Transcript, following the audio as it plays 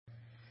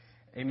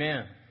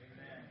Amen.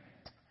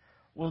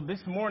 Well, this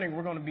morning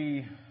we're going to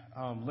be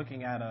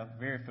looking at a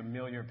very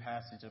familiar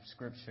passage of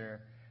Scripture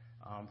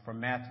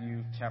from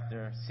Matthew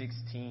chapter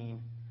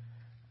 16,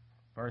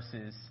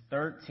 verses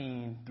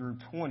 13 through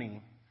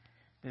 20.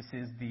 This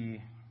is the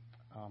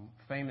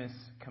famous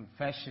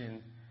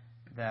confession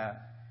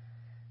that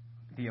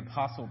the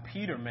Apostle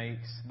Peter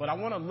makes, but I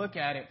want to look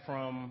at it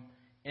from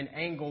an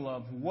angle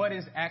of what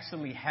is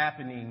actually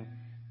happening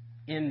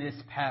in this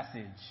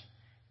passage.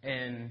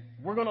 And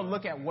we're going to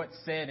look at what's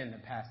said in the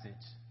passage.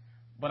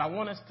 But I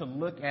want us to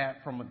look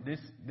at, from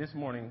this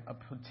morning, a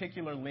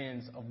particular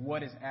lens of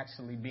what is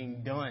actually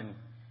being done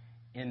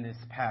in this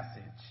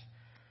passage.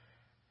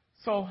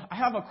 So I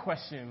have a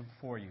question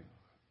for you.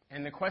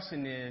 And the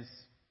question is,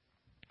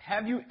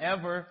 have you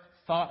ever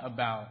thought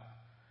about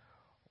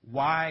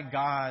why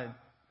God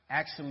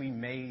actually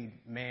made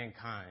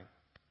mankind?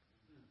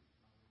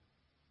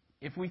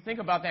 If we think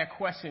about that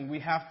question,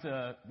 we have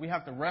to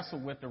wrestle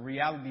with the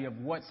reality of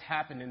what's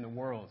happened in the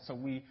world. So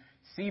we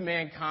see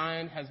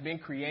mankind has been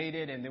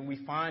created, and then we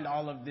find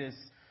all of this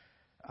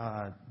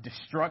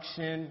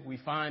destruction. We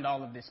find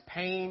all of this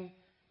pain.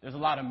 There's a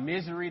lot of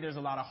misery. There's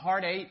a lot of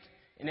heartache.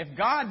 And if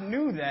God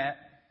knew that,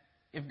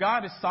 if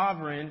God is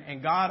sovereign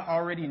and God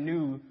already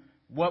knew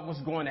what was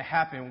going to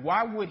happen,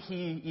 why would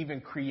He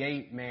even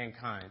create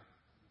mankind?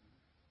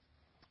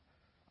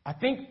 I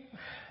think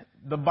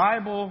the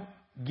Bible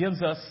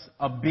gives us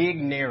a big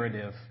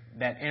narrative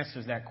that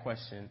answers that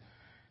question.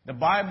 The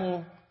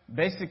Bible,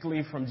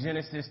 basically from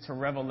Genesis to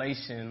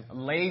Revelation,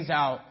 lays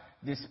out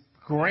this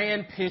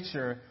grand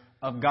picture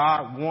of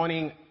God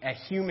wanting a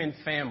human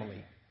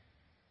family.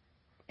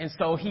 And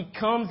so He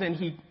comes and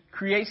He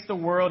creates the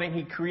world, and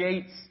He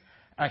creates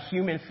a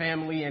human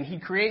family, and He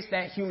creates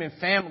that human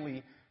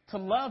family to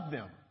love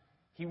them.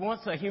 He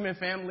wants a human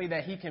family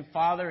that He can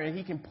father and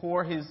He can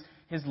pour His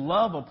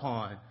love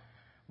upon.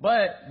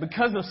 But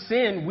because of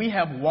sin, we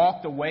have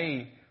walked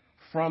away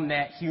from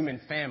that human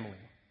family.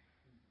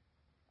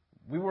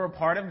 We were a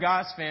part of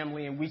God's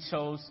family, and we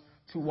chose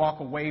to walk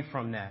away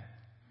from that.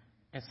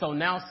 And so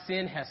now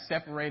sin has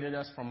separated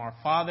us from our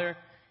Father.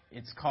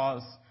 It's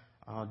caused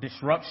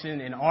disruption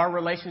in our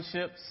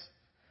relationships.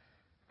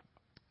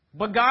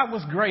 But God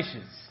was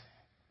gracious,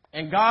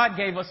 and God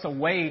gave us a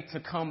way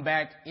to come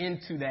back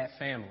into that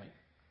family,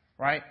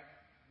 right?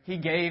 He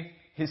gave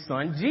His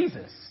Son,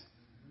 Jesus.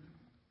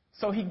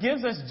 So He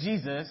gives us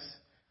Jesus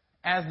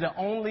as the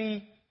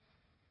only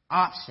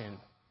option,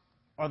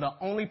 or the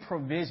only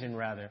provision,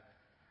 rather,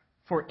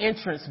 for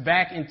entrance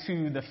back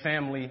into the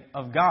family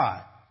of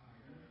God.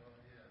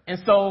 And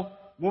so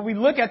when we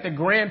look at the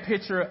grand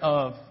picture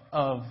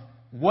of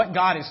what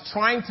God is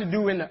trying to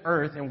do in the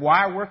earth and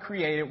why we're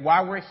created,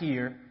 why we're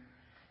here,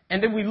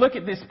 and then we look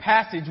at this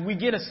passage, we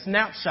get a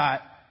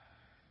snapshot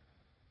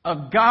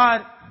of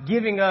God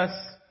giving us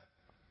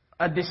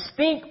a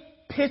distinct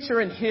picture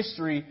in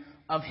history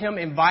of Him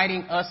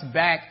inviting us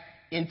back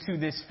into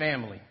this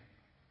family.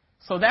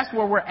 So that's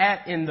where we're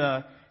at in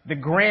the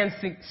grand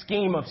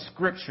scheme of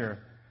Scripture.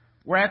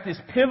 We're at this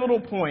pivotal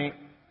point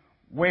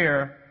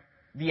where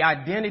the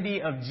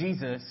identity of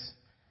Jesus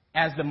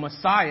as the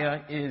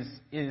Messiah is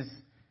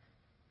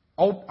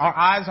our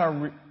eyes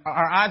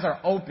are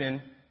open,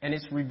 and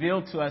it's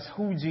revealed to us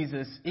who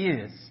Jesus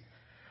is.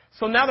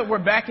 So now that we're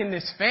back in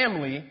this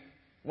family,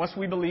 once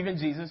we believe in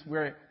Jesus,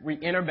 we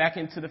enter back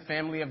into the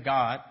family of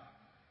God.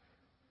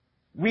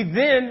 We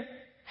then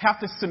have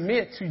to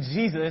submit to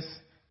Jesus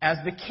as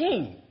the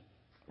king,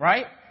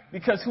 right?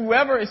 Because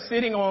whoever is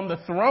sitting on the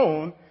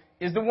throne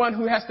is the one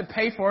who has to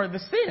pay for the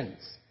sins.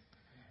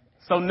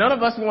 So none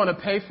of us want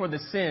to pay for the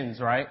sins,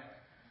 right?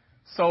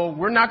 So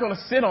we're not going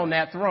to sit on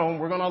that throne.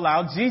 We're going to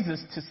allow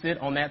Jesus to sit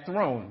on that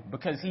throne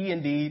because He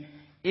indeed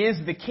is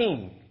the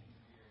king.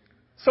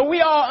 So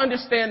we all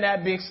understand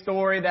that big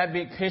story, that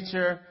big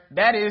picture.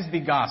 That is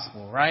the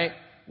gospel, right?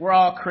 We're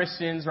all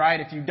Christians, right?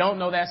 If you don't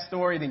know that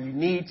story, then you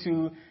need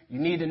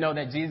to know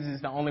that Jesus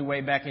is the only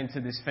way back into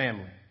this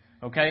family,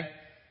 okay?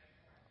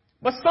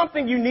 But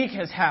something unique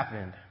has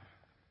happened.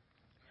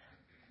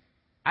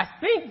 I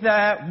think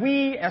that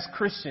we as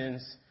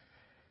Christians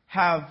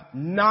have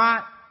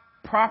not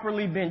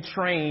properly been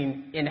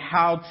trained in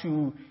how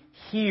to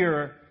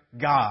hear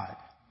God.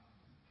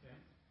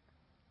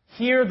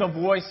 Hear the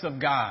voice of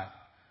God,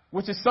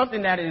 which is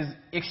something that is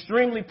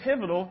extremely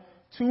pivotal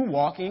to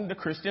walking the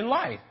Christian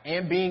life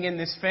and being in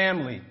this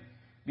family,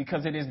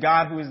 because it is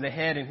God who is the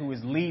head and who is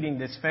leading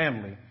this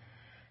family.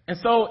 And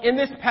so in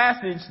this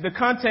passage, the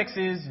context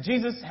is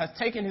Jesus has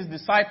taken His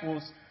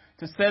disciples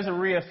to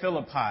Caesarea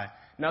Philippi.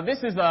 Now, this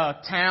is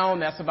a town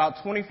that's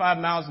about 25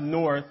 miles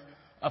north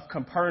of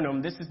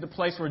Capernaum. This is the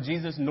place where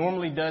Jesus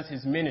normally does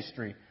His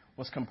ministry,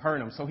 was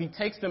Capernaum. So He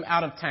takes them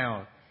out of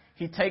town.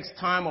 He takes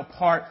time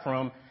apart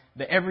from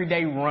the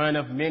everyday run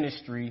of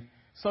ministry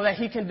so that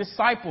He can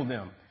disciple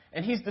them.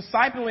 And He's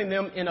discipling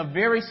them in a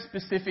very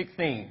specific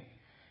thing.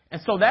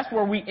 And so that's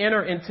where we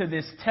enter into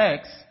this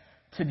text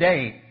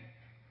today.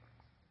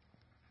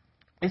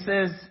 It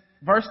says,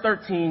 verse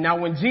 13, "Now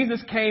when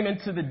Jesus came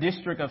into the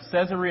district of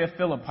Caesarea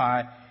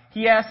Philippi,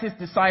 He asked His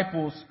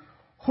disciples,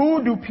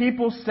 "Who do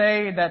people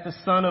say that the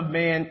Son of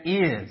Man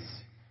is?"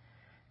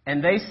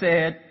 And they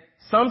said,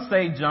 "Some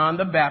say John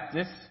the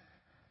Baptist,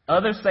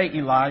 others say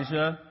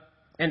Elijah,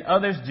 and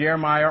others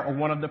Jeremiah or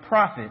one of the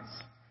prophets."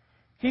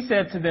 He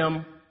said to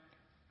them,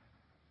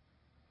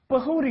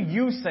 "But who do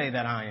you say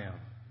that I am?"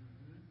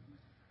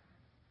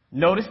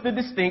 Notice the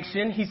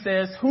distinction. He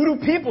says, who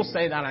do people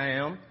say that I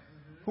am?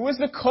 Who is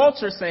the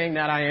culture saying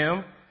that I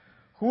am?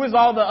 Who is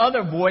all the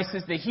other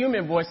voices, the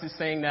human voices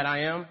saying that I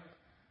am?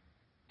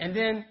 And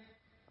then,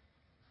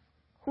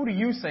 who do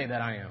you say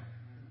that I am?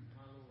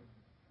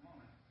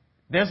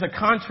 There's a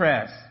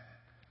contrast.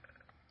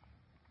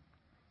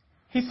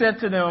 He said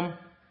to them,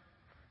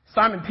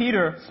 Simon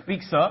Peter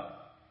speaks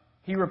up.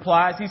 He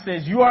replies, he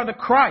says, "You are the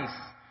Christ,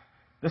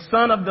 the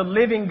Son of the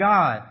living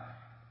God."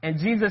 And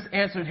Jesus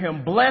answered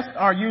him, "Blessed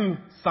are you,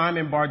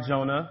 Simon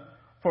Bar-Jonah,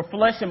 for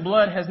flesh and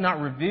blood has not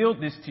revealed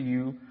this to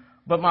you,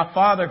 but my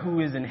Father who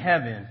is in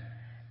heaven.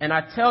 And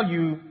I tell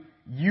you,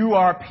 you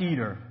are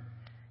Peter,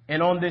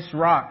 and on this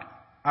rock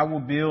I will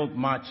build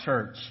my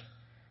church,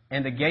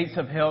 and the gates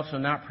of hell shall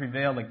not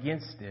prevail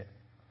against it.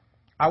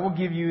 I will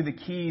give you the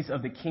keys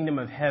of the kingdom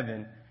of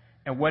heaven,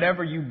 and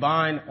whatever you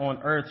bind on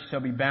earth shall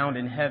be bound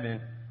in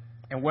heaven,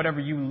 and whatever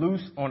you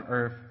loose on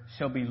earth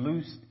shall be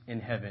loosed in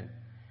heaven."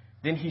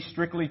 Then he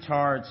strictly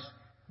charged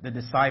the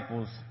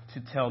disciples to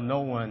tell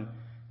no one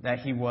that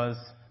he was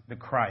the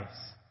Christ.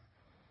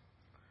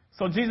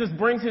 So Jesus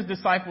brings his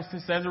disciples to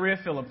Caesarea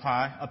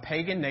Philippi, a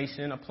pagan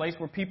nation, a place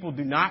where people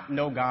do not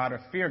know God or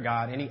fear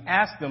God. And he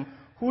asks them,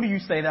 "Who do you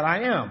say that I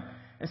am?"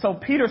 And so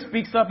Peter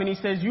speaks up and he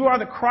says, "You are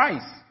the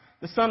Christ,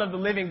 the Son of the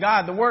living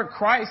God." The word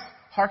Christ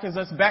harkens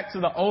us back to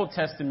the Old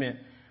Testament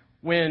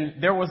when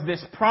there was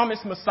this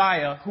promised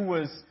Messiah who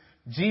was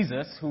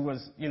Jesus, who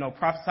was,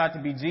 prophesied to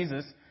be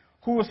Jesus,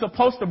 who was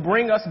supposed to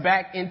bring us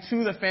back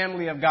into the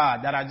family of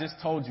God that I just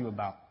told you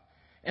about.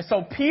 And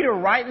so Peter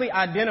rightly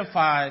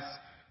identifies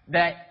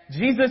that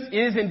Jesus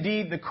is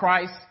indeed the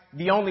Christ,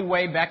 the only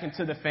way back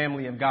into the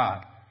family of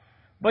God.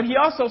 But he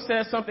also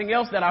says something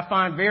else that I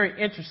find very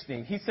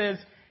interesting. He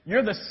says,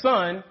 "You're the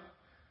Son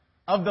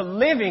of the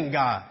living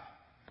God."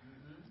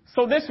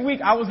 So this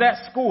week I was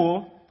at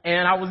school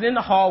and I was in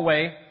the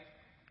hallway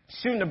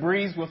shooting the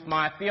breeze with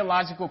my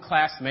theological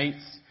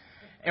classmates.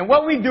 And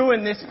what we do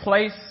in this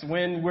place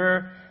when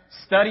we're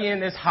studying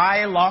this high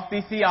and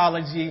lofty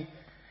theology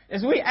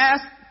is we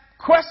ask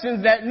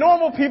questions that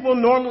normal people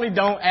normally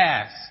don't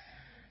ask.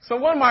 So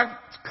one of my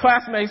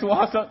classmates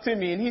walks up to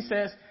me and he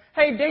says,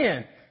 "Hey,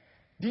 Dan,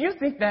 do you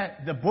think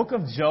that the book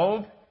of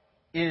Job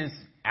is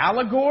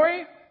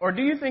allegory, or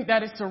do you think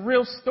that it's a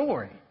real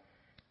story?"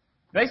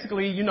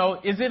 Basically,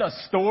 is it a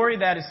story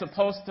that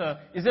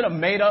is it a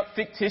made up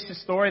fictitious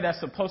story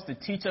that's supposed to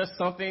teach us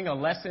something, a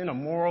lesson, a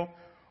moral?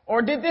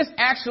 Or did this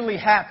actually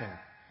happen?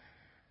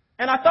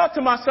 And I thought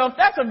to myself,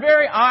 that's a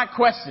very odd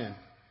question.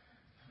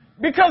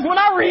 Because when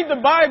I read the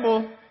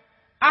Bible,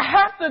 I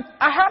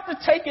have to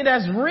take it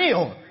as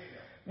real.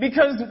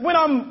 Because when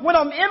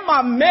I'm in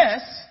my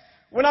mess,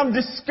 when I'm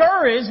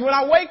discouraged, when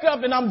I wake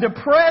up and I'm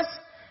depressed,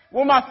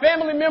 when my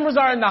family members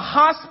are in the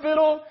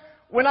hospital,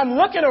 when I'm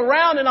looking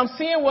around and I'm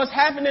seeing what's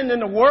happening in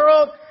the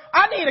world,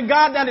 I need a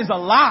God that is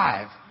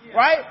alive,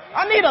 right?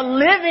 I need a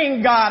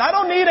living God. I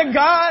don't need a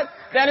God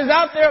that is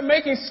out there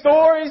making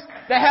stories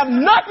that have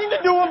nothing to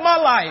do with my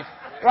life,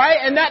 right?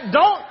 And that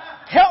don't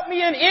help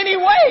me in any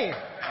way.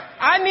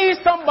 I need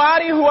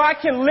somebody who I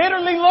can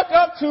literally look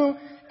up to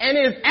and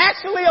is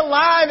actually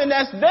alive and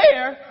that's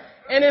there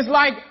and is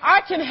like,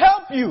 I can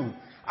help you.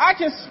 I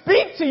can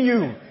speak to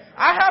you.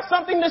 I have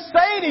something to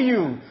say to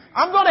you.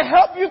 I'm going to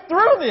help you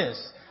through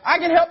this. I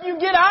can help you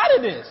get out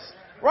of this,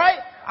 right?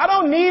 I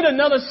don't need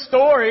another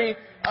story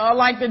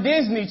like the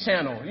Disney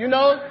Channel,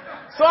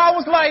 So I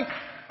was like,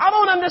 I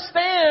don't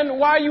understand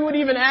why you would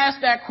even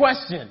ask that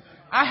question.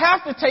 I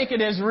have to take it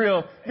as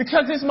real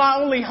because it's my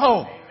only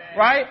hope,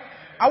 right?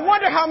 I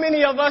wonder how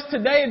many of us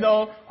today,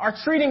 though, are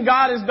treating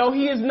God as though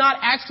he is not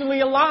actually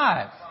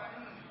alive.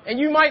 And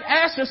you might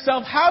ask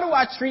yourself, how do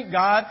I treat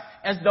God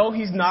as though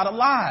he's not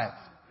alive?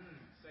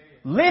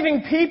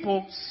 Living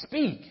people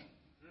speak,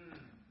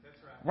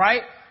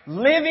 right?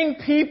 Living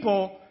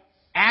people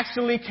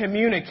actually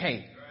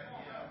communicate.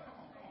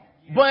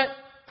 But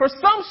for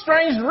some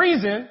strange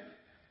reason,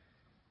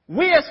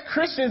 we as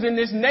Christians in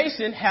this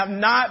nation have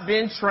not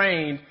been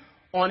trained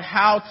on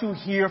how to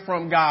hear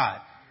from God,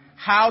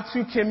 how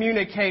to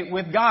communicate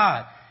with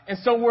God. And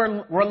so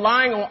we're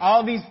relying on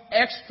all these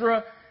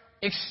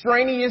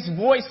extraneous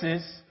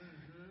voices,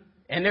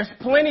 and there's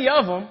plenty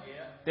of them.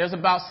 There's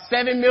about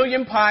 7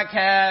 million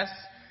podcasts.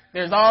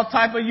 There's all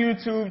type of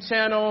YouTube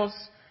channels.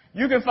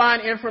 You can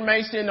find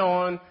information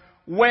on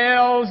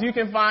wells. You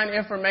can find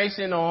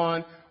information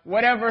on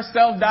whatever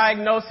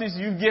self-diagnosis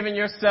you've given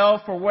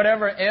yourself for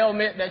whatever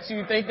ailment that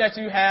you think that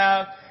you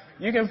have.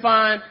 You can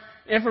find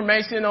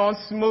information on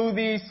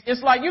smoothies.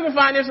 It's like you can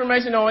find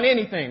information on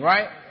anything,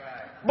 right?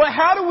 But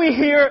how do we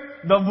hear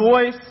the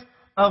voice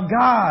of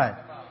God?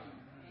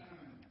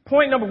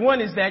 Point number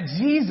one is that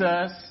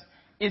Jesus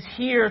is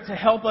here to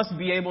help us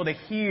be able to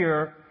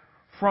hear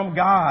from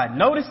God.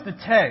 Notice the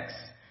text.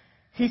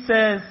 he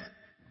says,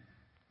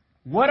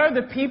 what are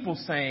the people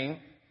saying?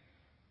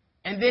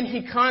 And then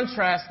he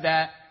contrasts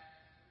that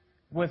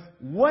with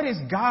what is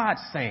God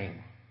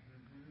saying?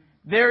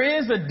 There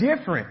is a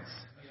difference.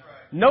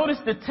 Notice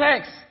the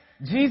text.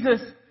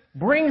 Jesus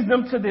brings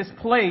them to this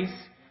place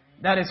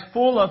that is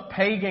full of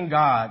pagan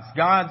gods,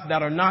 gods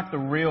that are not the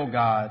real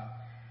God.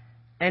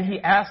 And he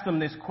asks them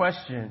this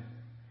question.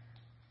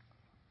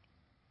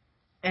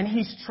 And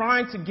he's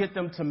trying to get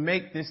them to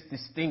make this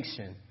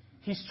distinction.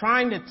 He's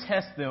trying to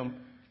test them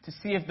to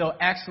see if they'll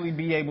actually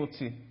be able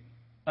to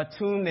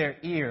attune their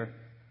ear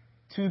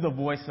to the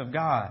voice of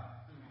God.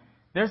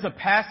 There's a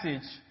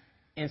passage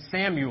in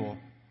Samuel,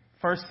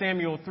 1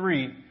 Samuel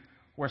 3,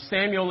 where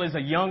Samuel is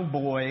a young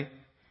boy.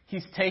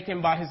 He's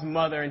taken by his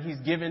mother and he's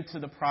given to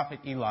the prophet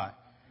Eli.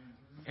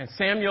 And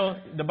Samuel,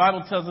 the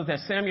Bible tells us that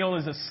Samuel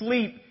is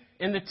asleep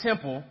in the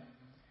temple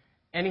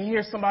and he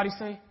hears somebody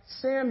say,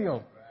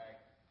 Samuel,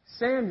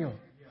 Samuel.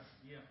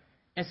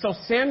 And so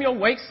Samuel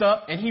wakes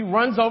up and he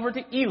runs over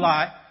to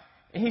Eli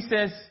and he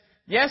says,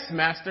 yes,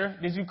 master,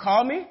 did you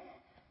call me?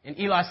 And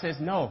Eli says,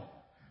 no,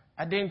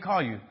 I didn't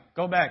call you.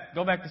 Go back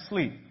to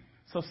sleep.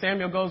 So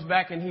Samuel goes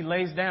back and he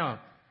lays down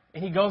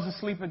and he goes to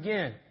sleep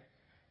again.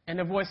 And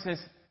the voice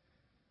says,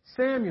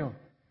 Samuel,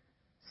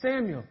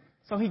 Samuel.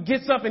 So he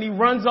gets up and he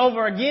runs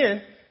over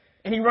again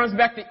and he runs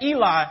back to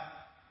Eli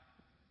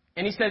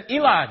and he says,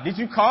 Eli, did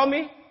you call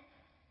me?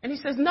 And he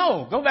says,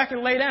 no, go back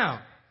and lay down.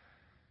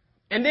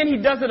 And then he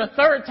does it a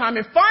third time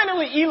and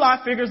finally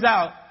Eli figures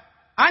out,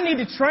 I need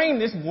to train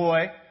this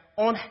boy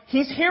on,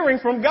 he's hearing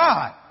from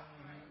God.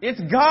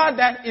 It's God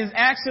that is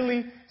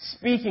actually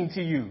speaking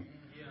to you.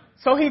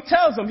 So he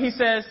tells him, he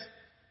says,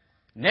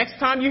 next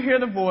time you hear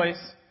the voice,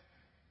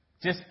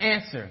 just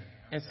answer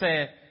and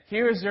say,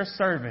 here is your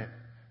servant.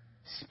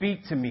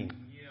 Speak to me.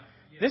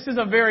 This is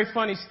a very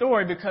funny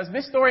story because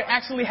this story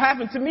actually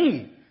happened to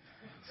me.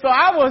 So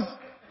I was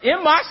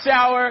in my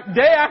shower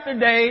day after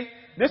day.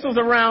 This was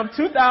around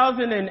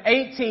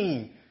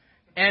 2018.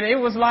 And it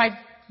was like,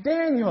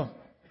 Daniel.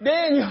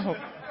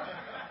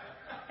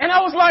 And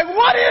I was like,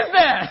 what is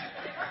that?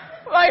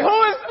 Like,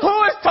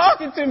 who is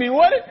talking to me?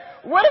 What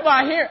am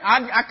I hearing?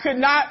 I could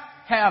not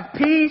have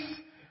peace.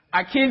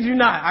 I kid you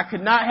not. I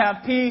could not have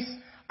peace.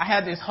 I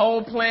had this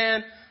whole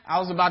plan. I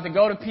was about to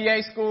go to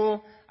PA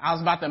school. I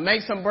was about to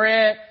make some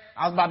bread.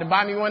 I was about to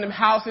buy me one of them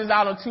houses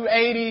out on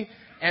 280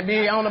 and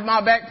be on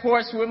my back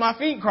porch with my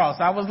feet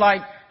crossed. I was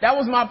like, that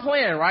was my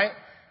plan, right?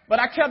 But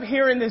I kept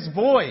hearing this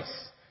voice.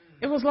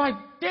 It was like,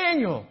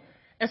 Daniel.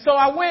 And so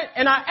I went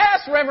and I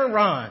asked Reverend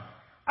Ron.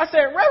 I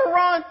said, Reverend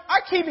Ron, I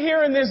keep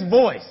hearing this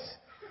voice.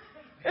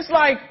 It's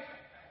like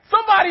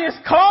somebody is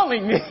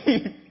calling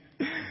me.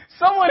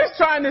 Someone is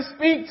trying to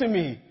speak to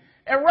me.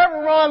 And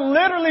Reverend Ron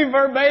literally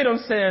verbatim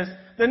says,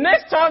 the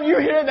next time you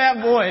hear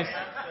that voice,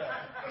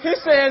 he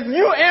says,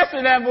 you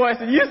answer that voice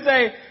and you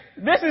say,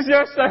 this is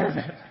your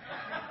servant.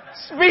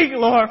 Speak,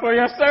 Lord, for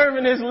your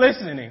servant is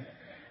listening.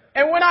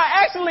 And when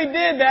I actually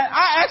did that,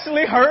 I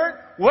actually heard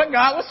what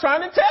God was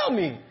trying to tell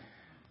me.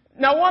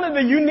 Now, one of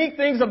the unique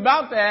things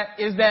about that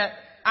is that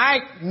I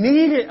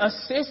needed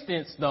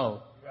assistance,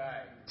 though,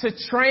 to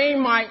train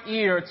my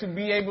ear to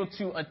be able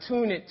to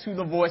attune it to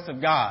the voice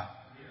of God,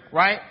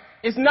 right?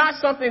 It's not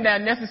something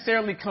that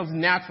necessarily comes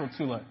natural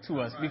to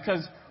us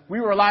because we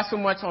rely so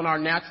much on our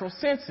natural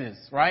senses,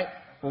 right?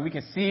 What we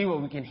can see,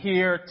 what we can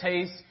hear,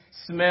 taste,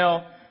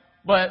 smell.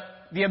 But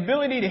the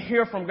ability to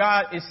hear from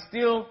God is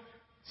still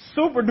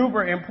super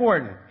duper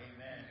important.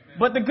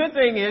 But the good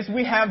thing is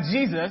we have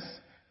Jesus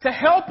to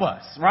help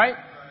us, right?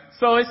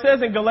 So it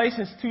says in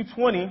Galatians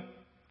 2:20,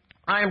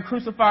 I am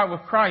crucified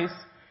with Christ.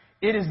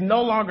 It is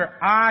no longer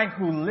I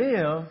who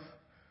live,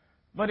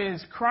 but it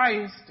is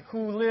Christ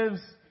who lives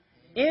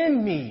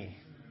in me.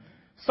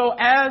 So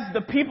as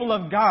the people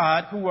of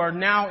God who are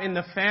now in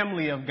the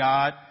family of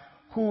God,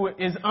 who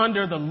is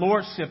under the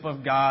lordship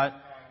of God,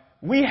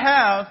 we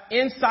have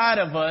inside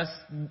of us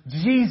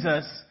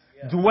Jesus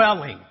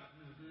dwelling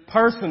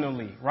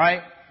personally,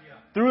 right?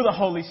 Through the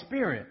Holy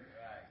Spirit.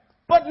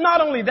 But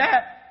not only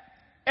that,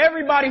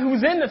 everybody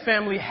who's in the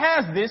family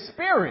has this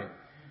spirit.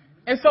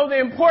 And so the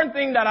important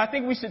thing that I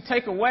think we should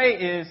take away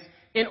is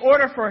in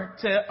order for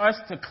us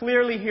to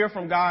clearly hear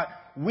from God,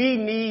 we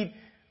need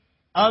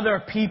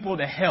other people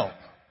to help,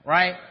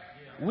 right?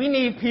 We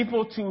need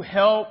people to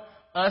help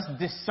us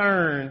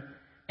discern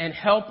and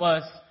help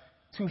us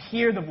to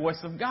hear the voice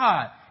of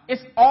God.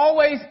 It's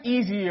always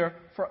easier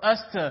for us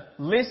to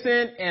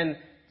listen and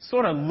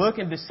sort of look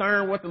and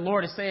discern what the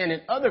Lord is saying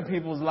in other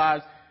people's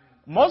lives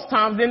most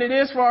times than it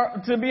is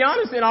to be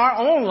honest, in our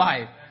own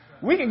life.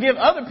 We can give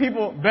other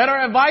people better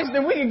advice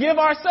than we can give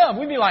ourselves.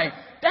 We'd be like,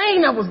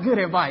 dang, that was good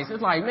advice.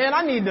 It's like, man,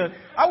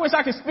 I wish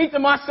I could speak to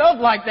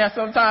myself like that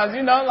sometimes,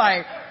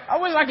 like, I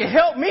wish I could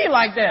help me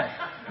like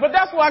that. But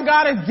that's why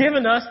God has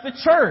given us the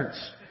church.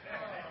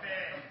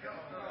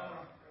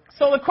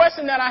 So the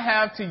question that I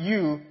have to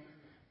you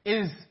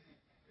is,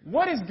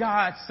 what is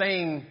God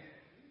saying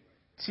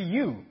to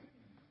you?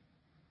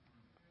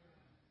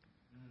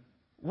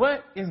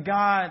 What is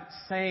God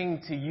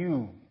saying to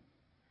you?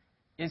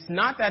 it's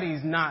not that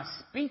he's not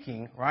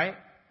speaking, right?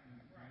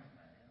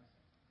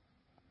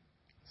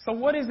 So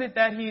what is it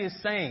that he is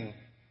saying?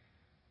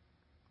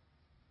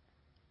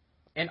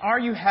 And are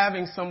you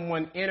having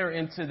someone enter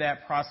into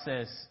that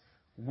process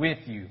with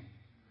you?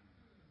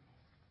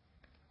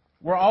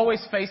 We're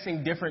always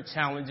facing different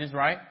challenges,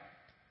 right?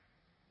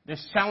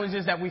 There's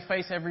challenges that we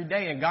face every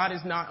day, and God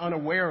is not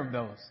unaware of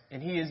those,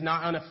 and he is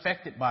not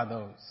unaffected by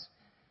those.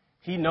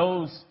 He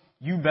knows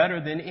you better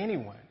than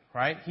anyone,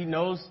 right? He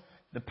knows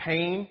the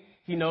pain.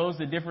 He knows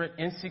the different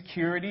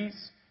insecurities.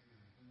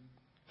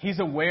 He's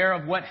aware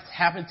of what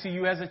happened to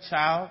you as a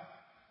child.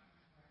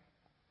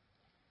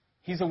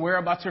 He's aware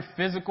about your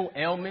physical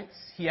ailments.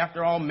 He,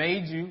 after all,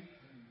 made you.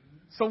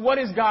 So what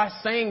is God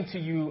saying to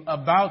you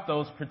about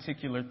those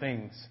particular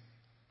things?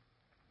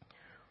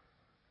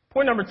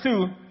 Point number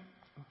 2,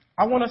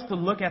 I want us to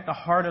look at the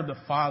heart of the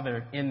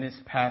Father in this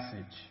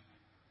passage.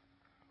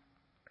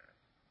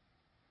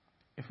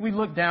 If we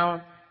look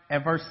down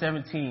at verse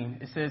 17,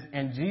 it says,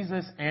 "And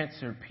Jesus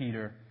answered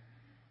Peter.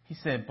 He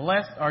said,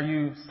 'Blessed are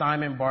you,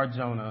 Simon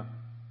Bar-Jonah,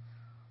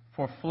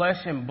 for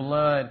flesh and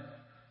blood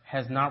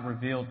has not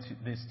revealed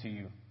this to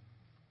you.'"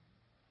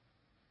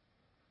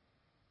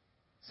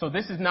 So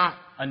this is not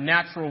a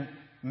natural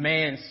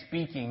man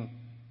speaking.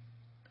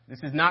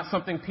 This is not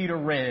something Peter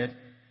read.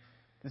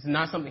 This is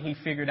not something he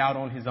figured out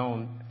on his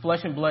own.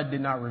 Flesh and blood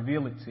did not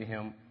reveal it to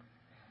him.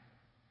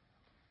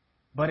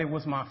 But it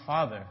was my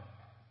Father.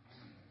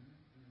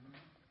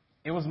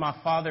 It was my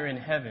Father in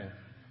heaven.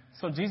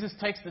 So Jesus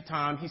takes the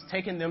time. He's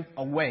taken them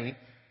away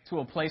to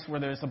a place where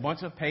there's a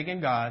bunch of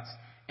pagan gods.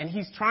 And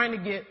he's trying to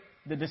get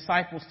the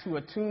disciples to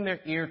attune their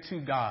ear to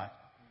God.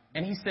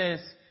 And he says,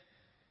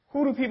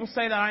 "Who do people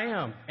say that I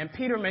am?" And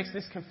Peter makes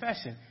this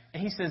confession.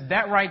 And he says,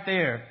 that right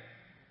there,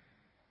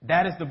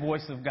 that is the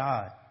voice of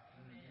God.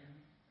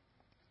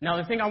 Now,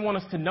 the thing I want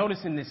us to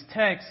notice in this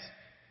text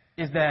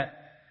is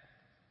that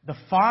the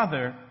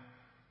Father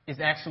is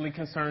actually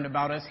concerned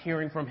about us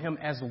hearing from him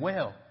as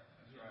well.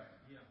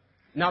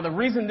 Now, the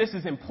reason this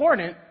is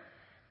important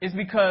is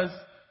because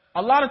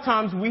a lot of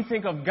times we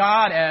think of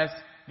God as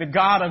the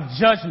God of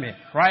judgment,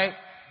 right?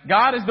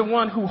 God is the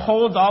one who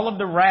holds all of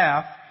the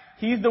wrath.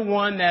 He's the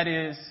one that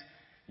is,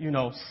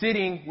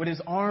 sitting with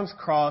his arms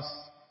crossed,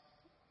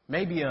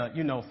 maybe a,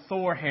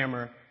 Thor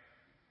hammer,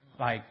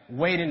 like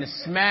waiting to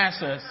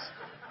smash us.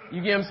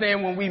 You get what I'm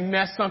saying? When we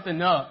mess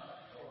something up.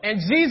 And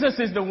Jesus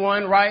is the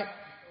one, right?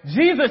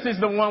 Jesus is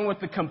the one with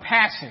the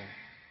compassion.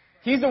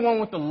 He's the one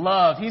with the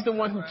love. He's the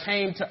one who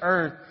came to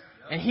earth.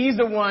 And he's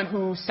the one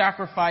who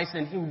sacrificed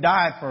and who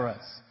died for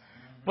us.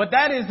 But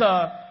that is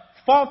a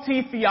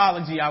faulty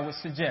theology, I would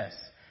suggest.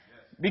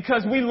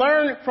 Because we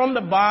learn from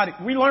the Bible,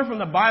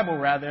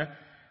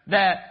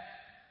 that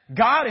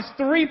God is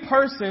 3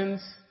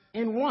 persons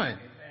in one.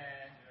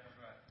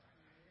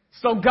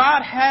 So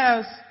God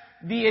has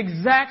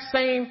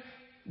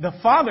the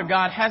Father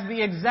God has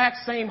the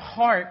exact same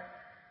heart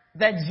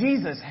that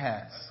Jesus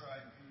has.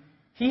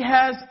 He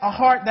has a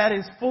heart that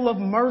is full of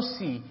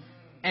mercy,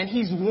 and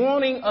he's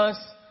wanting us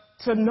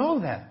to know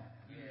that.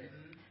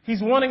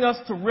 He's wanting us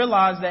to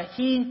realize that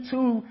he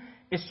too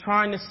is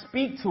trying to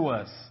speak to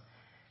us.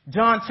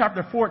 John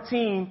chapter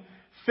 14,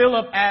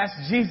 Philip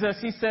asked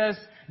Jesus, he says,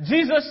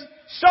 "Jesus,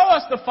 show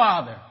us the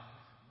Father,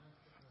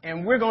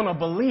 and we're going to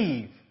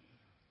believe.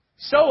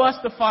 Show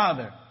us the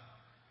Father."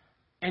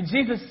 And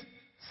Jesus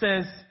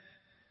says,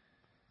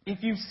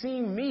 "If you've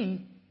seen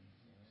me,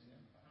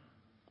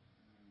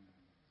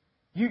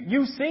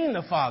 you've seen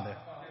the Father.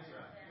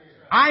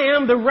 I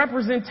am the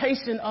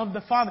representation of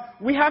the Father."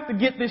 We have to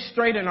get this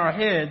straight in our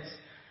heads,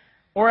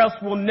 or else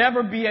we'll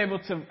never be able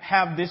to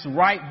have this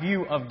right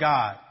view of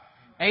God.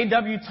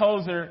 A.W.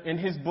 Tozer, in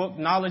his book,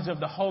 Knowledge of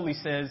the Holy,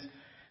 says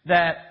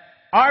that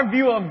our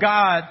view of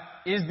God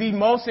is the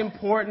most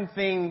important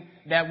thing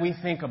that we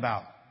think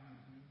about.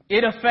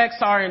 It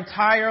affects our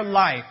entire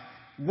life.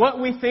 What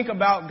we think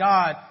about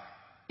God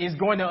is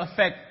going to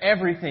affect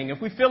everything. If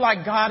we feel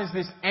like God is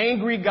this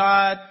angry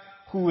God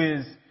who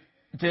is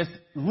just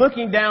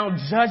looking down,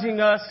 judging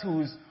us,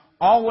 who's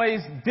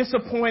always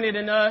disappointed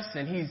in us,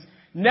 and he's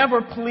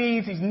never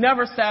pleased, he's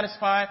never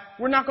satisfied,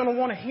 we're not going to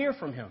want to hear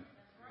from him.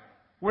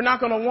 We're not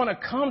going to want to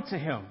come to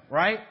him,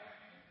 right?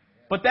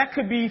 But that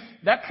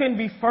couldn't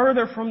be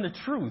further from the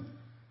truth.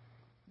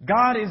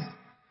 God is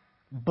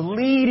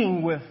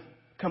bleeding with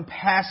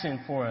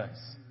compassion for us.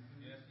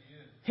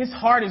 His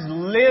heart is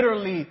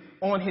literally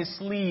on his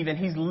sleeve, and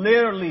he's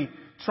literally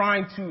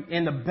trying to,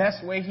 in the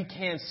best way he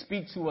can,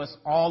 speak to us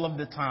all of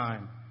the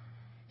time.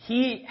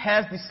 He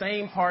has the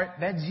same heart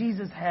that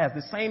Jesus has,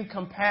 the same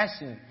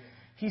compassion.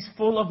 He's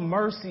full of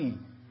mercy.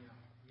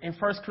 In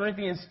 1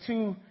 Corinthians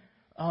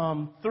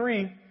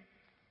 2:3,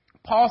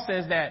 Paul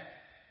says that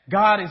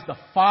God is the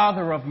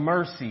Father of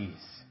mercies.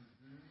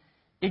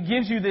 It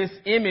gives you this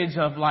image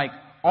of like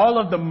all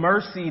of the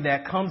mercy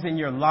that comes in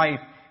your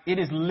life. It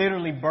is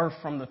literally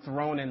birthed from the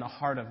throne in the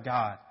heart of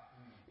God.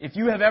 If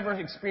you have ever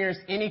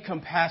experienced any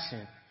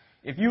compassion,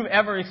 if you've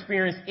ever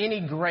experienced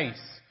any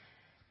grace,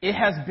 it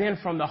has been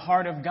from the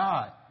heart of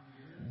God.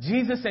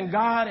 Jesus and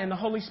God and the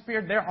Holy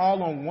Spirit, they're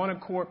all on one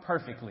accord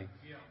perfectly.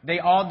 They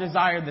all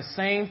desire the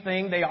same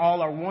thing. They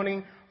all are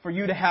wanting for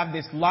you to have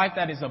this life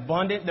that is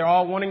abundant. They're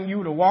all wanting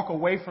you to walk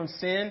away from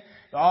sin.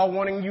 They're all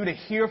wanting you to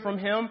hear from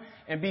Him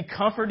and be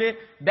comforted.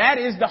 That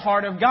is the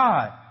heart of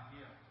God.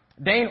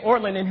 Dane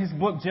Ortland in his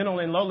book, Gentle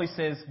and Lowly,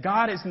 says,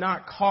 God is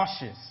not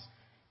cautious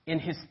in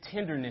His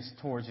tenderness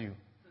towards you.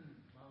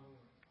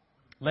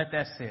 Let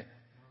that sit.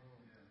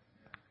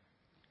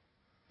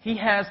 He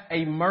has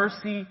a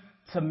mercy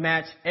to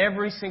match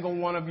every single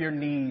one of your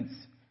needs,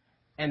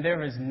 and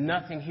there is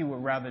nothing He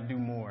would rather do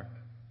more.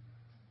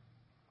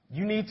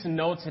 You need to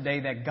know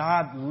today that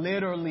God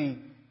literally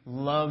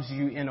loves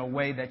you in a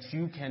way that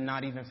you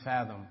cannot even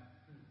fathom.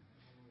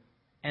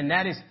 And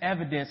that is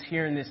evidence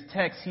here in this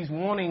text. He's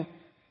wanting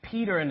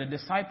Peter and the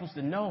disciples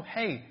to know,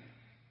 hey,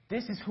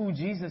 this is who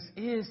Jesus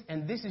is,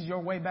 and this is your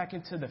way back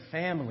into the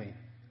family.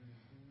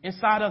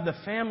 Inside of the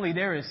family,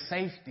 there is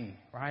safety,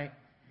 right?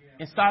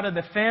 Inside of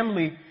the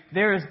family,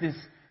 there is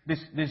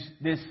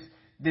this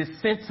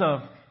sense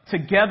of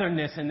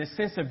togetherness and this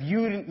sense of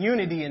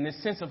unity and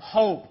this sense of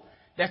hope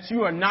that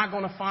you are not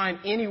going to find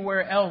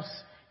anywhere else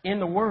in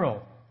the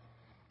world.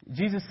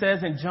 Jesus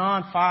says in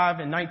John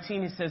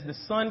 5:19, He says, the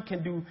Son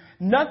can do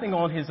nothing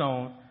on His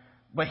own,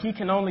 but He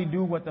can only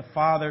do what the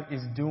Father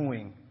is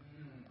doing.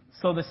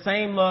 So the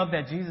same love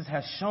that Jesus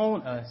has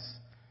shown us,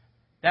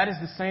 that is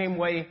the same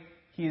way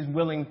He is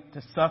willing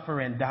to suffer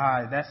and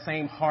die. That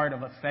same heart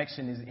of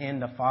affection is in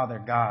the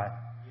Father God.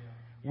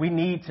 We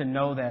need to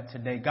know that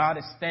today. God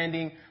is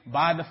standing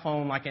by the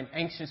phone like an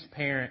anxious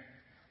parent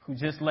who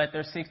just let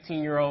their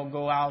 16-year-old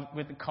go out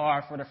with the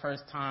car for the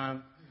first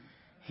time.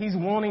 He's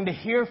wanting to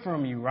hear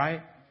from you,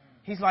 right?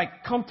 He's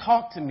like, come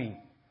talk to me.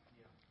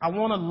 I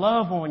want to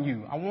love on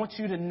you. I want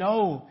you to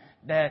know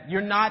that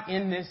you're not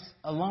in this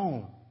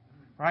alone,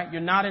 right?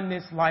 You're not in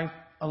this life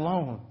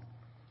alone.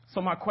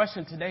 So my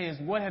question today is,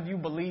 what have you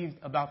believed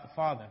about the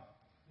Father?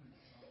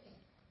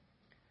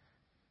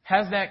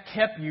 Has that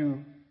kept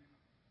you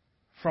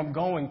from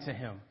going to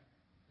Him?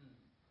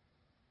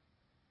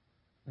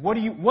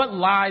 What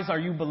lies are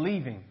you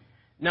believing?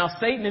 Now,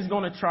 Satan is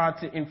going to try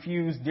to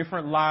infuse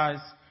different lies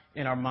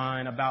in our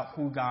mind about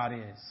who God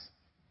is.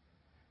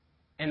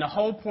 And the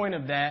whole point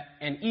of that,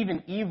 and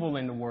even evil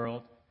in the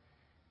world,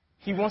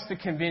 he wants to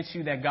convince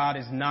you that God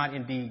is not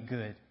indeed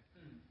good.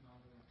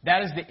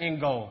 That is the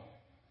end goal.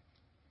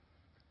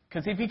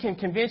 Because if he can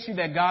convince you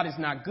that God is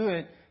not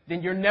good,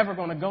 then you're never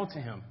going to go to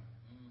Him.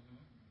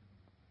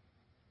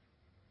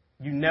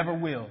 You never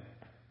will.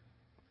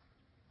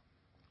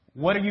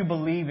 What are you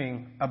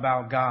believing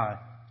about God?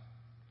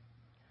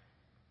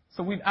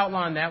 So we've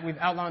outlined that. We've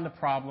outlined the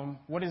problem.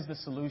 What is the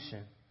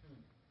solution?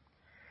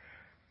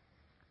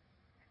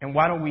 And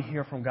why don't we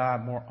hear from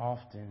God more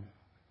often?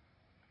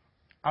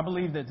 I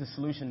believe that the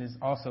solution is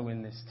also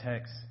in this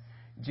text.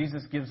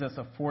 Jesus gives us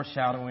a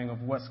foreshadowing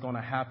of what's going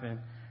to happen.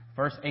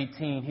 Verse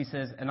 18, He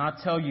says, and I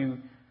tell you,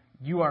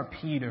 you are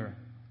Peter,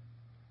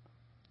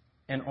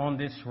 and on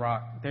this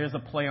rock. There's a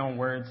play on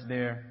words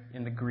there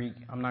in the Greek.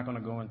 I'm not going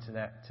to go into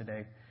that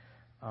today.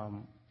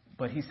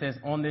 But He says,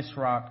 on this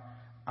rock,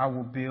 I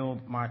will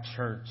build my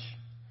church,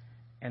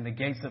 and the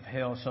gates of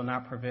hell shall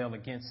not prevail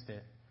against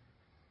it.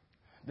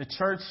 The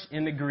church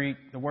in the Greek,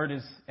 the word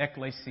is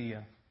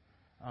ekklesia.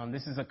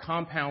 This is a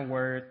compound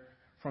word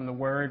from the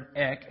word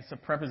ek. It's a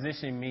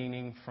preposition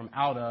meaning from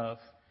out of,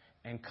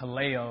 and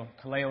kaleo.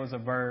 Kaleo is a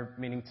verb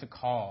meaning to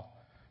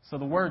call. So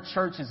the word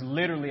church is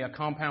literally a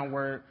compound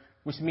word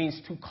which means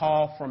to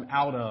call from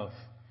out of,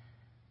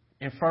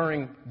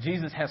 inferring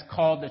Jesus has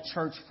called the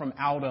church from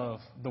out of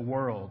the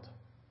world,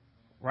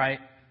 right?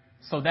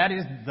 So that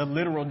is the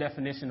literal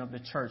definition of the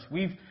church.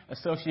 We've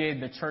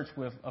associated the church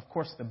with, of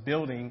course, the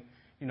building,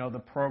 the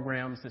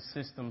programs, the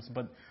systems,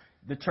 but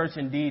the church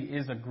indeed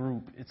is a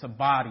group. It's a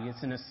body.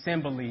 It's an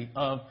assembly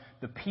of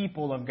the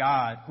people of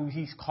God who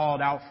He's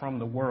called out from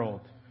the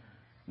world.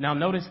 Now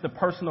notice the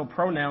personal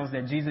pronouns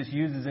that Jesus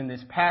uses in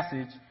this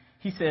passage.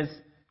 He says,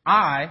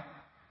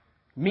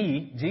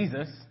 me,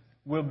 Jesus,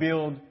 will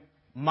build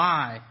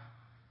my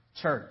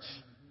church.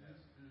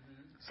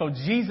 So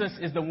Jesus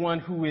is the one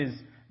who is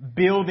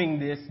building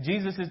this.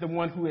 Jesus is the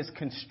one who has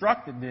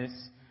constructed this.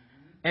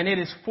 And it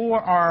is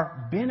for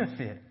our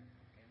benefit.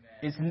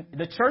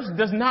 The church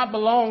does not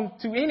belong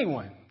to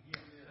anyone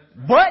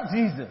but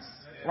Jesus,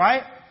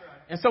 right?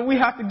 And so we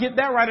have to get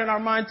that right in our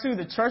mind too.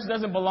 The church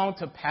doesn't belong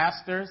to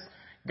pastors.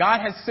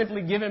 God has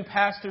simply given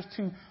pastors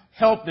to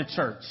help the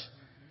church.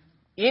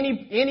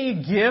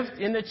 Any gift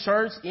in the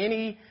church,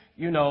 any,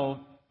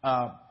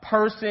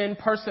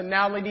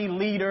 personality,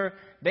 leader,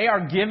 they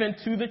are given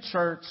to the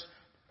church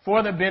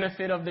for the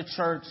benefit of the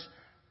church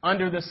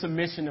under the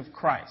submission of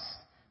Christ.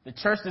 The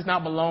church does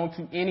not belong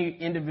to any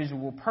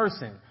individual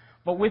person.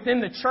 But within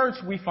the church,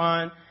 we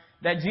find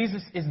that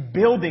Jesus is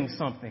building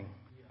something.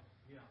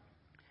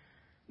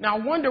 Now,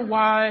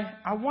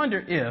 I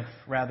wonder if,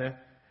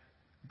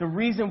 the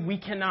reason we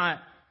cannot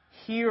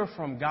hear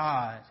from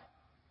God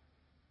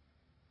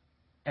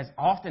as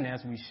often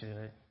as we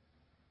should,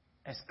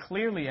 as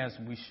clearly as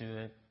we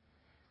should,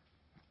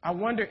 I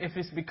wonder if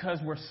it's because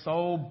we're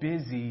so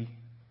busy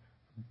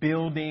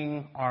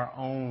building our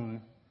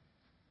own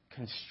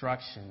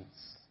constructions.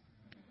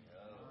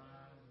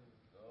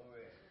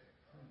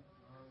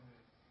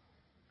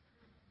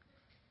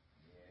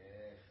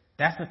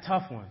 That's a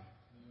tough one.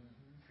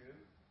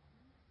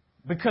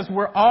 Because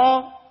we're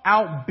all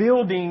out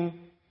building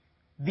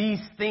these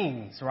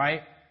things,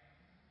 right?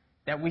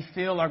 That we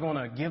feel are going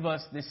to give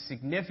us this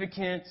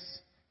significance,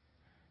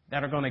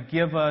 that are going to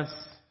give us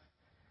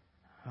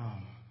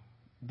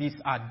this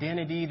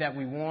identity that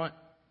we want.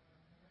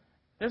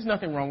 There's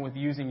nothing wrong with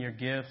using your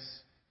gifts.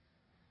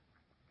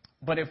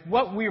 But if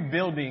what we're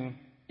building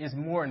is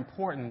more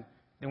important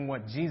than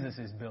what Jesus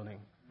is building,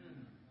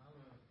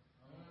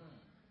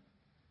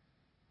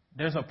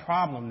 there's a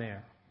problem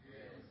there.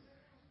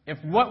 If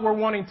what we're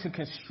wanting to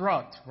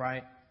construct,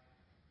 right,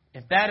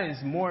 if that is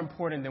more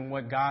important than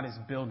what God is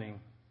building,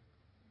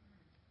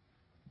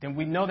 then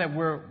we know that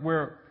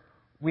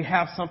we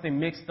have something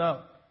mixed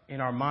up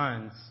in our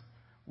minds.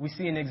 We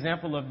see an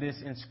example of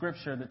this in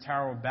Scripture, the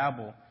Tower of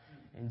Babel.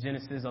 In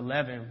Genesis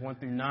 11, 1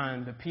 through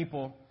 9, the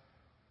people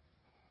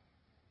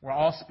were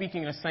all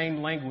speaking the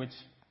same language,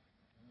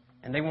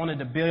 and they wanted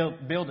to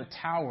build a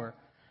tower.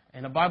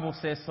 And the Bible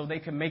says so they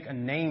could make a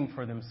name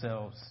for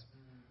themselves.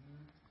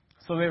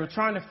 So they were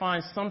trying to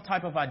find some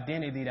type of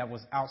identity that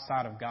was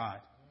outside of God.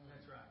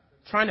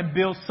 Trying to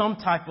build some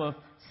type of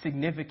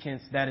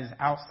significance that is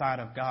outside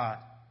of God.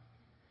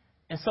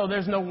 And so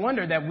there's no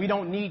wonder that we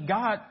don't need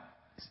God's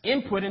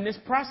input in this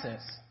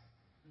process.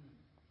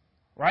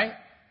 Right?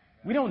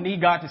 We don't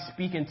need God to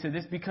speak into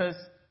this because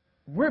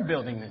we're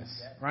building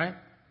this, right?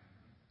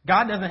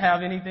 God doesn't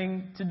have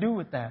anything to do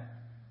with that.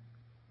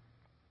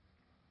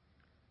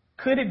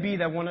 Could it be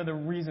that one of the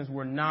reasons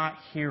we're not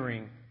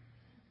hearing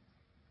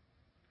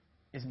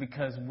is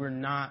because we're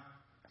not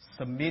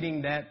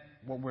submitting that,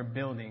 what we're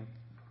building,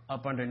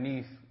 up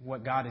underneath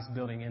what God is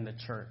building in the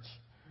church?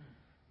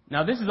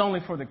 Now, this is only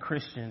for the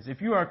Christians.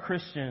 If you are a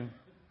Christian,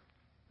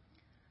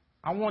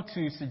 I want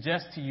to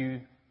suggest to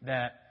you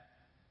that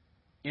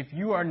if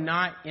you are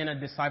not in a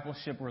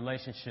discipleship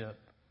relationship,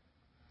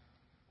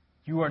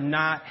 you are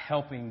not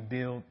helping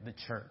build the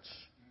church.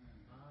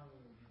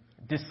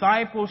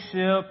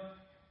 Discipleship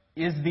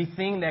is the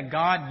thing that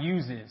God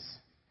uses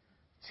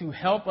to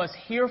help us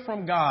hear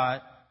from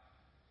God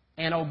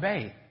and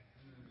obey.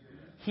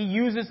 He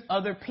uses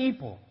other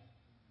people.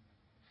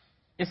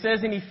 It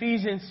says in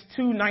Ephesians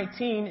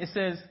 2:19, it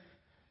says,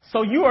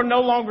 so you are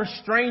no longer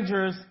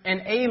strangers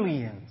and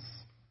aliens.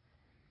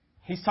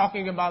 He's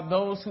talking about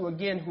those who've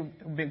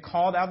been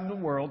called out of the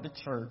world, the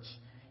church,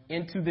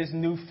 into this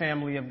new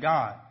family of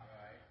God.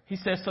 He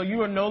says, so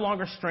you are no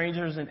longer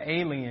strangers and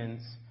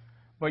aliens,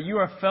 but you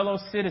are fellow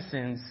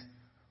citizens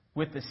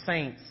with the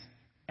saints,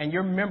 and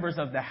you're members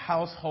of the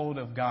household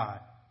of God.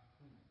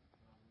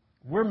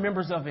 We're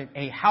members of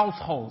a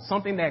household,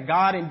 something that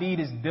God indeed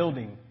is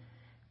building,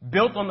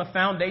 built on the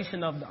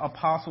foundation of the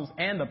apostles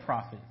and the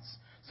prophets.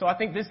 So I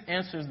think this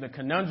answers the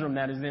conundrum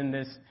that is in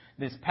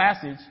this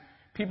passage.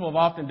 People have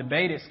often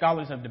debated,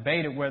 scholars have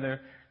debated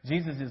whether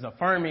Jesus is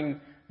affirming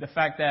the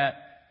fact that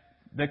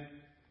the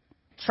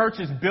church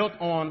is built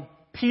on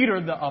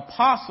Peter the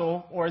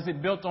apostle, or is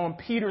it built on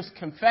Peter's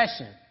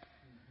confession?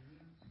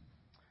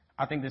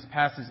 I think this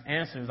passage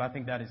answers, I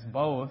think that it's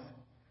both.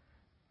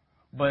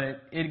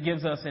 But it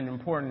gives us an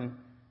important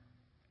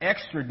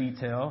extra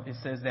detail. It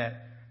says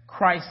that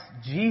Christ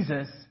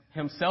Jesus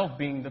himself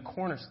being the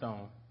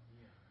cornerstone.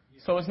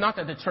 So it's not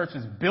that the church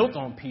is built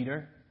on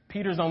Peter.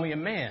 Peter's only a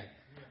man.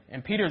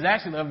 And Peter's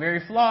actually a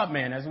very flawed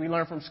man, as we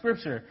learn from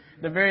Scripture.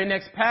 The very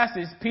next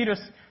passage, Peter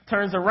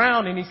turns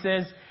around and he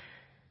says,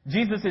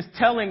 Jesus is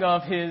telling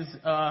of his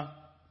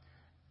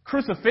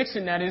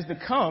crucifixion that is to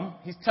come.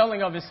 He's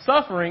telling of his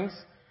sufferings.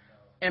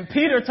 And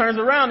Peter turns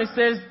around and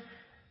says,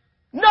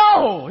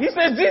 no! He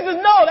says, Jesus,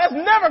 no, that's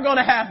never going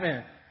to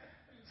happen.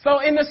 So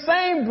in the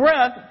same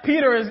breath,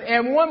 Peter is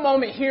in one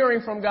moment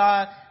hearing from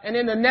God, and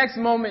in the next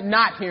moment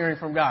not hearing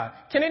from God.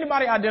 Can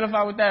anybody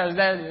identify with that?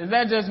 Is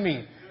that just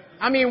me?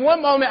 I mean,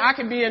 one moment I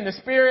can be in the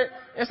spirit.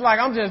 It's like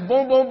I'm just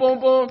boom, boom,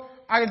 boom, boom.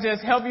 I can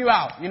just help you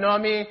out. You know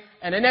what I mean?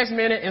 And the next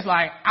minute, it's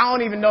like, I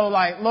don't even know,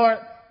 like, Lord,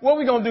 what are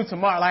we going to do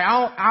tomorrow? Like,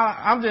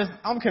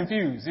 I'm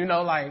confused. You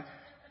know, like,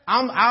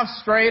 I've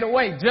strayed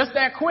away just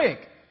that quick.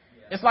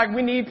 It's like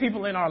we need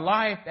people in our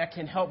life that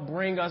can help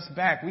bring us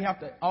back. We have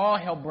to all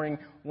help bring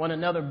one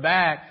another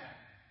back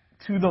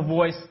to the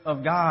voice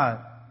of God.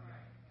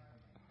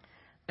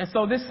 And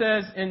so this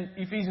says in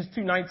Ephesians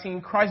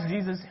 2:19, Christ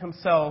Jesus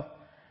himself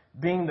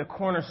being the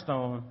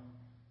cornerstone,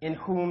 in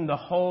whom the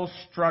whole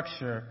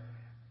structure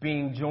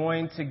being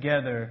joined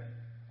together,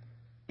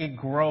 it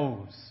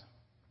grows.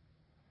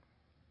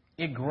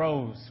 It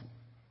grows.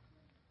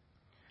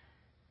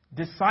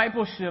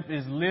 Discipleship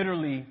is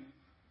literally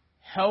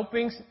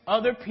helping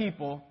other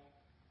people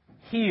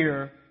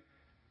hear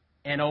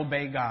and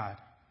obey God.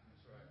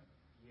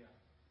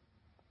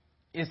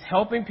 It's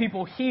helping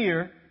people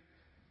hear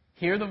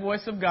the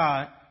voice of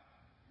God,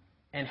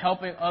 and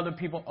helping other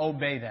people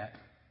obey that.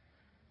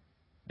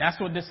 That's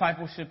what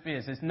discipleship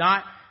is. It's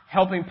not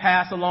helping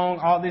pass along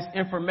all this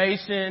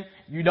information.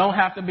 You don't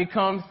have to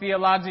become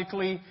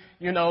theologically,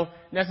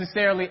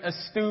 necessarily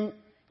astute.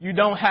 You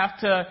don't have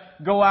to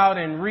go out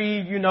and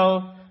read,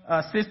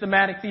 a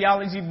systematic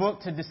theology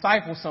book to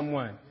disciple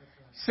someone.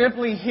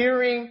 Simply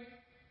hearing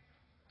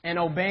and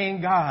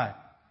obeying God.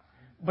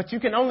 But you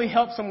can only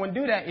help someone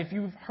do that if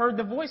you've heard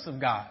the voice of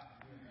God.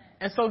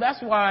 And so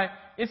that's why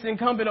it's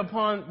incumbent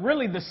upon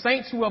really the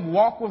saints who have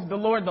walked with the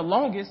Lord the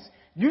longest.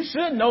 You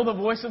should know the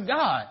voice of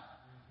God,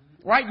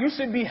 right? You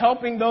should be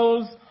helping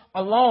those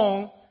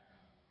along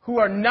who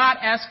are not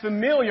as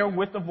familiar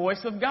with the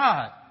voice of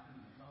God.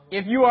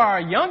 If you are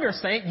a younger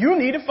saint, you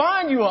need to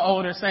find you an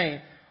older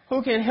saint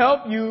who can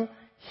help you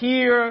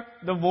hear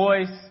the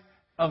voice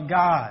of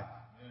God.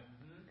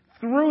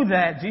 Through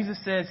that, Jesus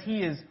says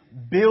he is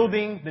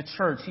building the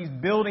church. He's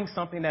building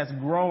something that's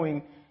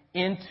growing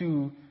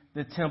into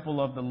the temple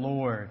of the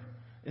Lord.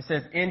 It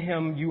says, in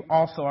him you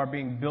also are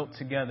being built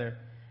together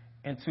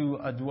into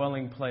a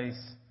dwelling place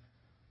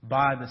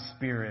by the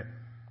Spirit.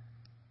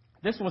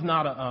 This was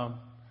not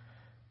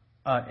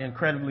an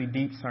incredibly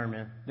deep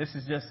sermon.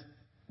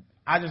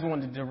 I just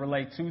wanted to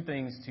relate two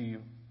things to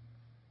you.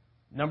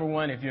 Number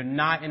one, if you're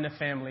not in the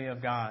family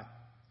of God,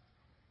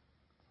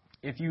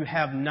 if you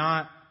have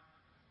not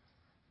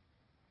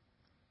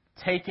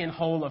taken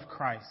hold of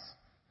Christ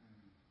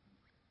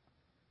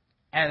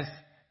as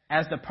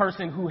the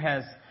person who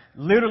has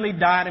literally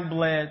died and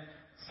bled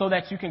so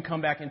that you can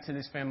come back into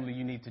this family,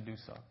 you need to do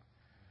so.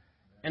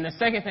 And the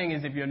second thing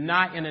is, if you're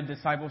not in a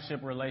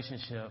discipleship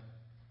relationship,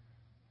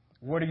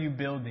 what are you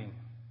building?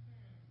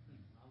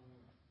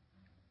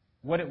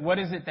 What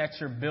is it that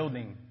you're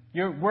building?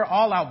 We're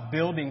all out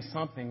building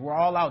something. We're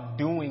all out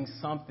doing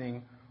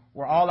something.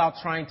 We're all out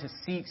trying to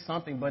seek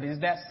something. But is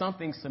that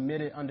something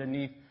submitted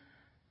underneath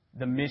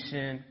the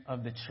mission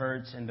of the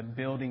church and the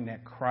building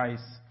that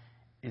Christ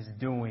is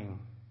doing?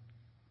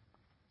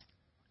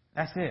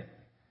 That's it.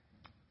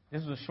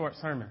 This was a short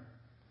sermon.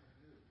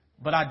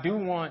 But I do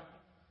want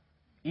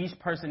each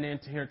person in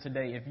here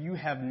today, if you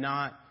have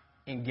not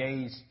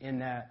engaged in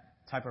that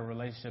type of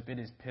relationship, it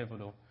is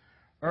pivotal.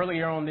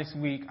 Earlier on this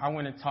week, I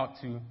went and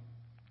talked to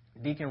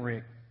Deacon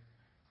Rick.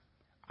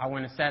 I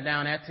went and sat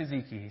down at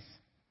Taziki's.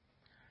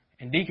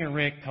 And Deacon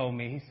Rick told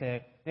me, he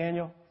said,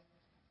 Daniel,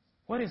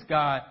 what is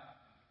God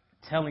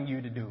telling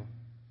you to do?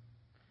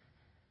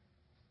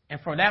 And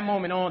from that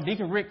moment on,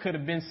 Deacon Rick could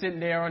have been sitting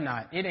there or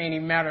not. It ain't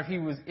even matter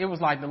if it was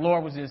like the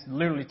Lord was just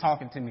literally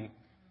talking to me.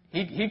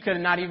 He could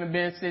have not even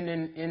been sitting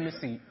in the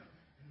seat.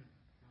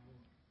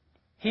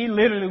 He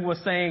literally was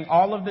saying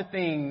all of the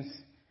things,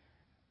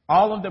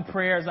 all of the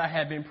prayers I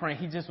had been praying.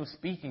 He just was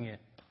speaking it.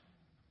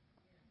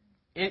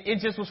 It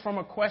just was from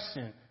a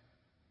question.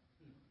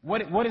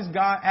 What is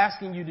God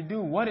asking you to do?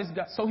 What is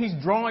God? So he's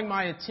drawing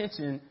my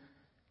attention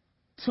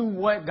to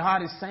what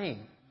God is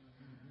saying.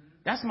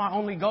 That's my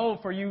only goal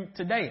for you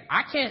today.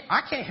 I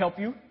can't help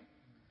you.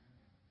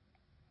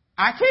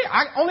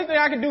 Only thing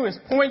I can do is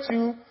point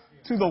you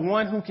to the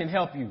one who can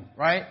help you,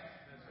 right?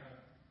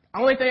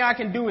 Only thing I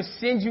can do is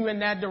send you in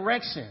that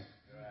direction.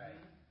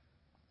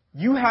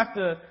 You have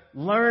to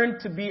learn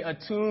to be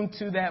attuned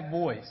to that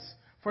voice.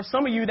 For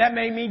some of you, that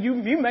may mean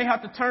you may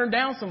have to turn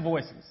down some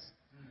voices,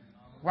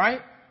 right?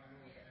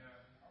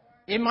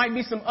 It might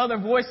be some other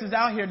voices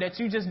out here that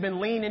you've just been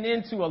leaning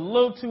into a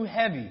little too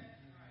heavy.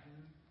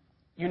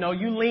 You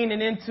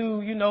leaning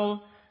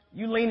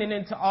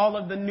into all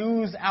of the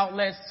news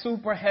outlets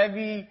super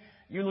heavy.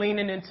 You're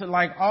leaning into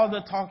like all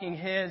the talking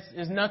heads.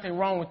 There's nothing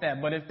wrong with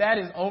that. But if that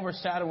is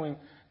overshadowing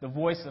the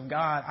voice of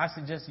God, I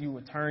suggest you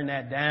would turn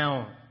that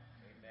down.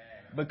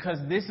 Because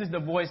this is the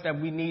voice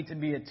that we need to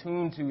be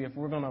attuned to if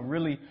we're going to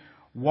really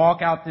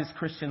walk out this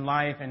Christian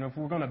life and if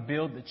we're going to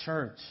build the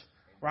church,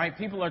 right?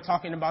 People are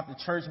talking about the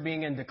church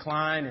being in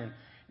decline and,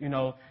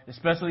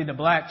 especially the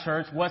black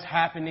church, what's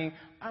happening.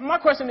 My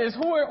question is,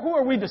 who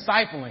are we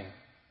discipling?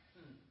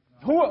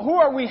 Who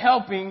are we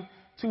helping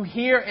to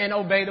hear and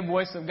obey the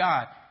voice of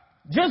God?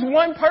 Just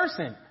one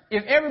person.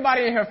 If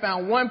everybody in here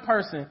found one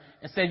person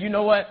and said, you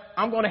know what,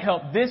 I'm going to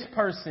help this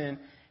person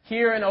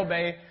hear and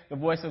obey the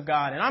voice of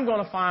God. And I'm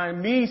going to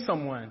find me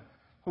someone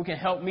who can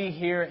help me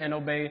hear and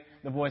obey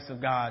the voice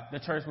of God. The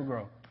church will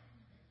grow.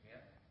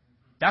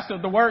 That's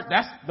what the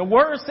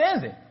word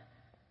says it.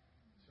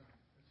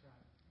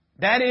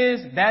 That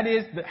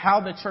is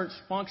how the church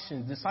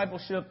functions.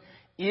 Discipleship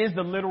is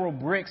the literal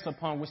bricks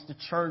upon which the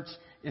church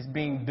is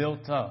being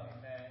built up.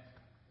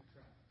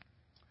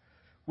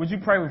 Would you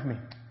pray with me?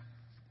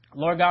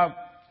 Lord God,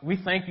 we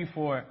thank you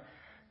for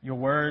your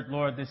word,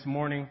 Lord, this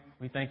morning.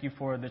 We thank you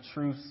for the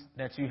truths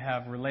that you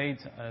have relayed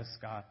to us,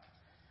 God.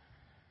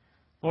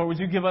 Lord, would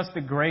you give us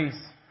the grace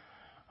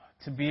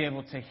to be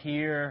able to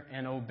hear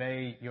and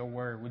obey your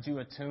word? Would you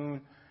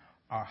attune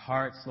our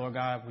hearts, Lord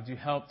God? Would you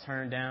help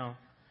turn down,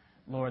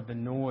 Lord, the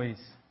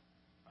noise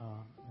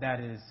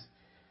that is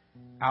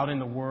out in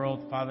the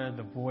world, Father,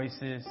 the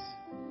voices,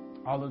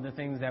 all of the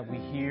things that we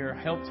hear.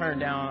 Help turn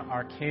down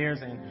our cares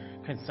and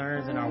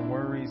concerns and our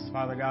worries,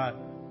 Father God,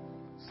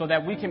 so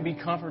that we can be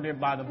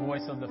comforted by the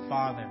voice of the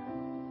Father.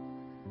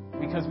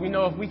 Because we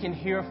know if we can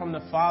hear from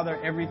the Father,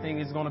 everything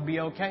is going to be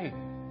okay.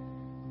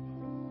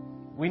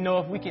 We know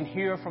if we can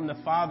hear from the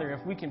Father,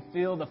 if we can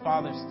feel the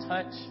Father's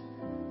touch,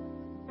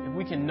 if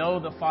we can know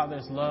the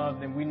Father's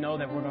love, then we know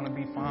that we're going to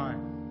be fine.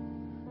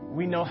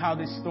 We know how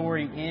this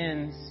story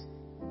ends.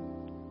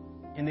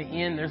 In the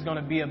end, there's going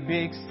to be a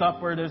big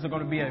supper. There's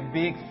going to be a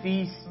big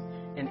feast.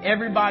 And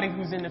everybody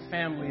who's in the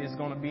family is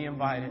going to be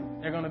invited.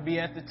 They're going to be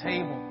at the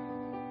table.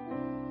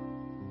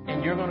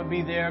 And you're going to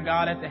be there,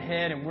 God, at the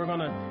head, and we're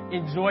going to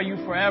enjoy you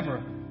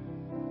forever.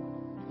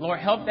 Lord,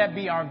 help that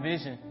be our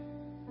vision.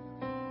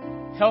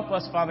 Help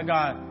us, Father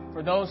God,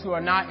 for those who are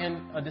not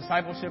in a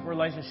discipleship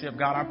relationship,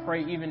 God, I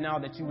pray even now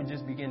that you would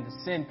just begin to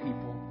send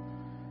people.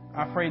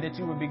 I pray that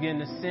you would begin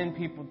to send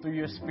people through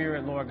your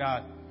Spirit, Lord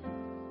God.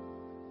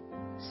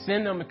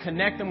 Send them and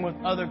connect them with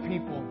other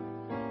people.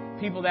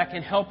 People that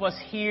can help us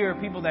hear,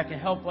 people that can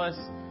help us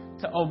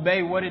to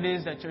obey what it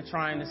is that you're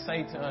trying to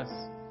say to us.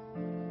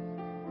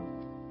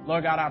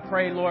 Lord God, I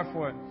pray, Lord,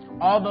 for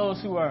all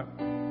those who are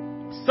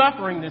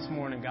suffering this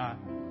morning, God.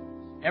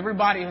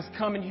 Everybody has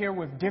come in here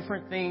with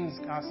different things,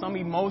 God. Some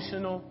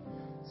emotional,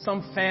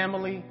 some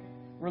family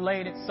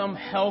related, some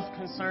health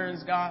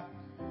concerns, God.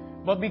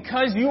 But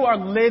because you are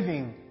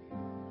living,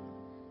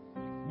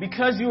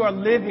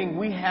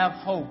 we have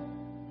hope.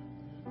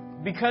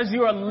 Because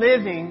you are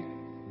living,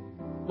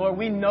 Lord,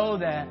 we know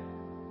that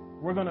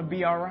we're going to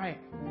be all right.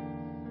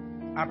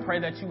 I pray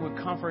that you would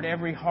comfort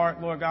every heart,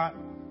 Lord God.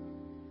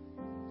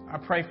 I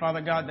pray,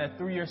 Father God, that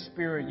through your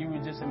Spirit, you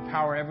would just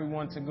empower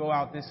everyone to go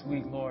out this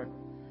week, Lord,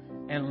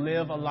 and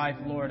live a life,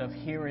 Lord, of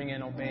hearing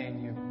and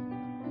obeying you.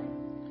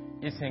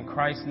 It's in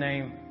Christ's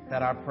name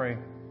that I pray.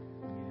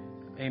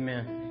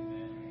 Amen.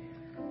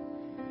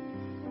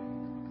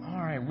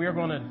 All right, we're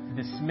going to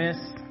dismiss.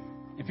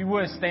 If you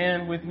would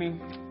stand with me.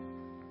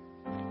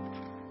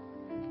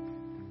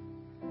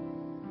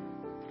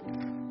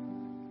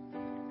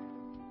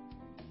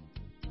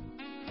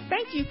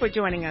 Thank you for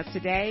joining us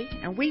today,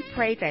 and we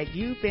pray that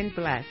you've been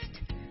blessed.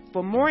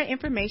 For more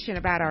information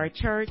about our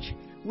church,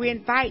 we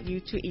invite you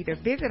to either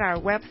visit our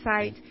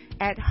website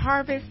at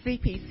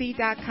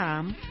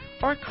harvestcpc.com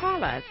or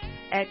call us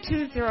at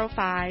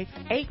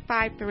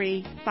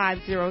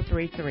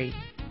 205-853-5033.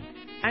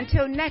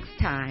 Until next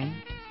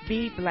time,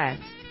 be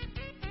blessed.